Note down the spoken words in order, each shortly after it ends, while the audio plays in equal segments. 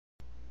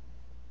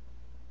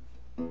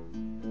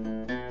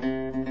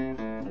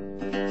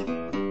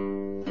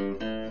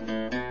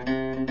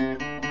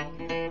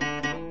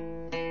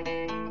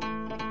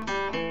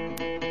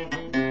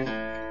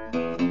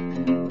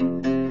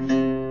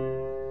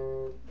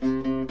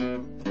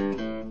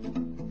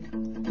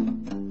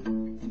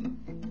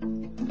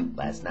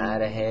Last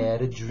night I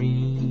had a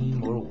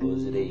dream, or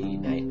was it a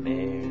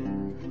nightmare?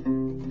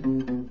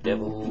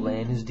 Devil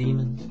and his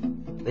demons,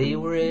 they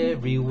were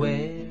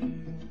everywhere,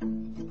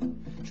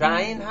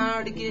 trying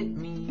hard to get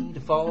me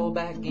to fall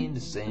back into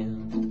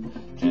sin.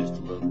 Just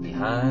to look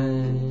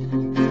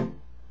behind,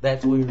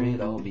 that's where it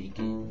all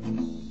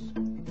begins.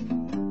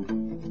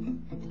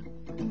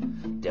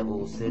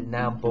 Devil said,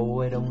 now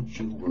boy, don't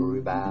you worry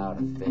about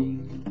a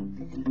thing.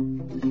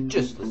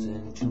 Just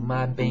listen to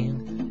my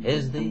band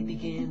as they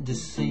begin to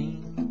sing.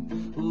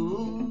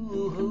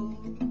 Ooh.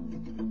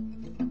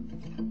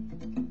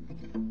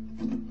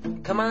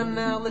 Come on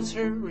now, let's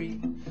hurry,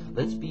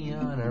 let's be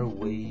on our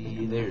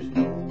way. There's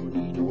no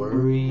need to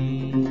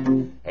worry,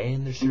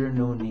 and there's sure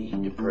no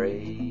need to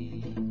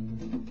pray.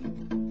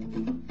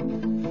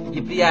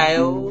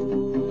 Yippee-yi-oh,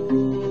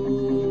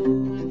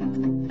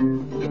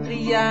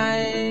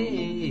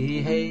 yippee-yi-hey.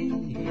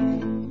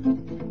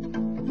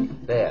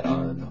 That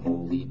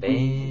unholy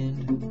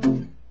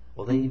band,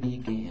 well, they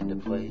began to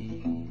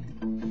play.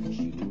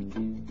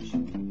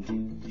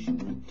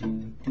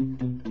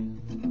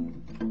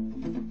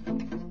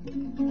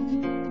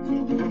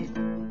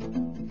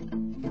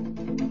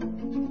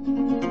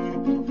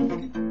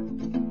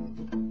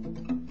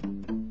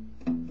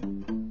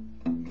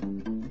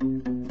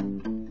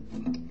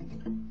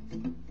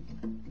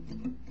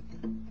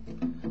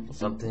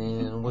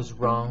 Something was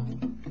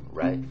wrong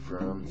right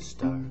from the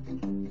start.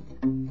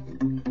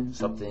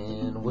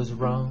 Something was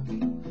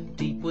wrong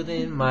deep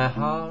within my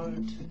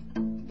heart.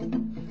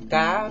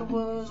 God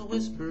was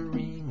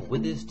whispering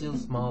with his still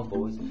small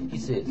voice. He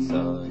said,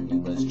 son, you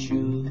must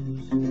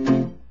choose.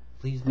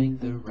 Please make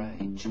the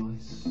right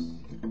choice.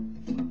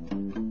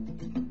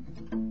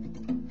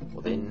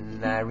 Well,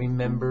 then I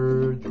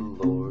remembered the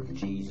Lord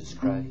Jesus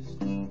Christ.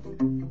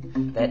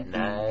 That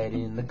night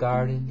in the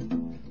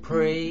garden,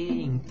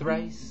 praying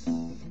thrice,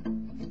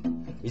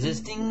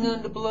 resisting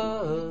unto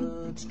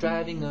blood,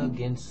 striving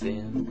against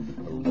sin.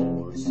 The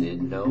Lord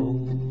said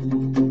no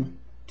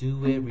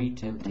to every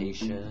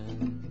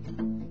temptation.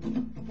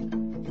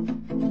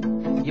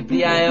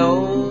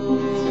 Yippee-yi-oh,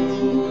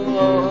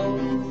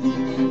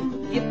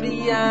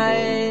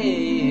 yippee-yi-hey.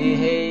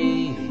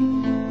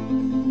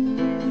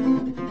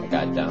 I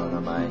got down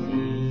on my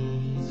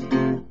knees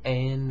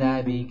and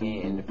I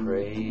began to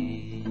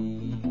pray.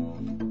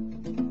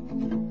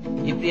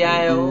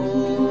 Yippee-yi-oh,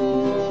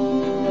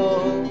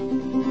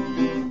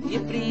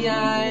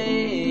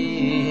 yippee-yi-hey.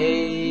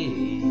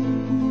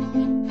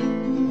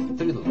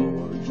 Through the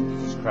Lord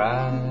Jesus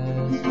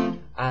Christ,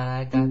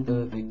 I got the